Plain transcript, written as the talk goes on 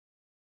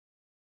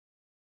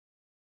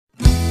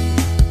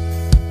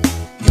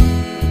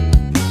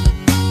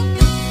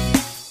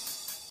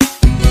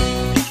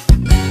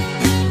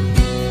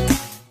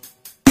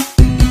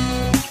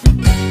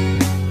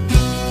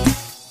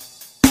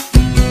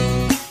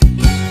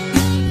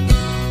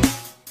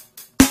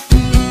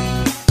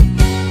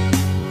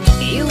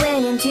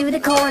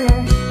corner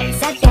and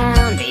sat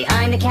down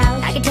behind the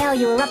couch. I could tell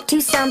you were up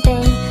to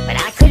something, but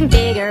I couldn't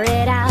figure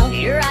it out.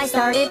 Your eyes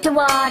started to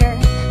water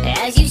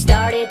as you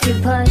started to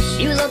push.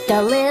 You looked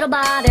a little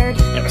bothered.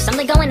 There was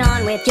something going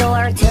on with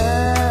your touch.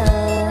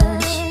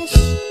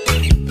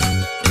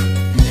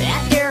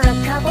 After a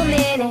couple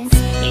minutes,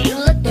 you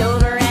looked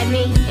over at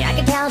me. I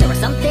could tell there was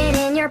something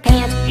in your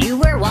pants. You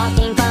were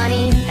walking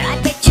funny. I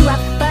picked you up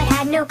but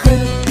had no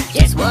clue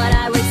just what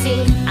I would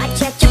see. I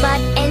checked your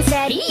butt and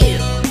said, ew,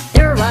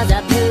 there was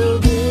a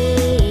poopy.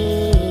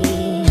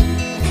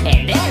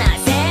 And then I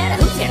said,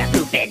 who's gonna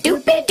poop it,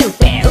 doop it,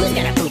 doop it? Who's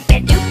gonna poop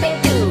it, doop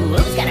it, doo?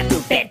 Who's gonna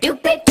poop it,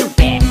 doop it, doop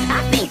it?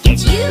 I think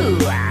it's you.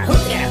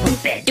 Who's gonna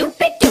poop it, doop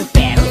it, doop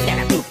it? Who's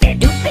gonna poop it,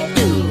 doop it,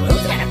 doo?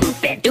 Who's gonna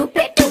poop it, doop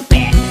it, doop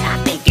it? I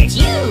think it's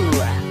you.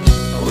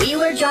 We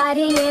were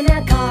driving in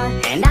a car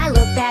and I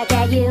looked back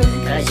at you,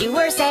 'cause you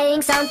were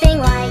saying something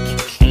like,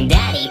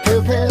 Daddy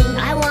poo-poo.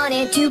 I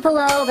wanted to pull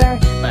over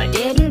but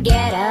didn't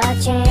get a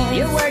chance.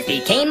 Your words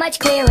became much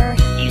clearer.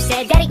 You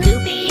said, Daddy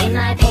poopy in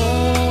my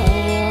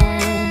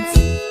pants.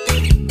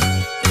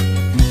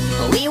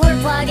 We were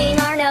plugging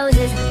our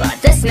noses,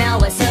 but the smell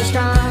was so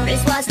strong.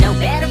 This was no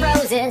bed of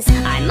roses.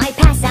 I might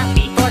pass out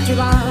before too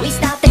long. We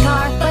stopped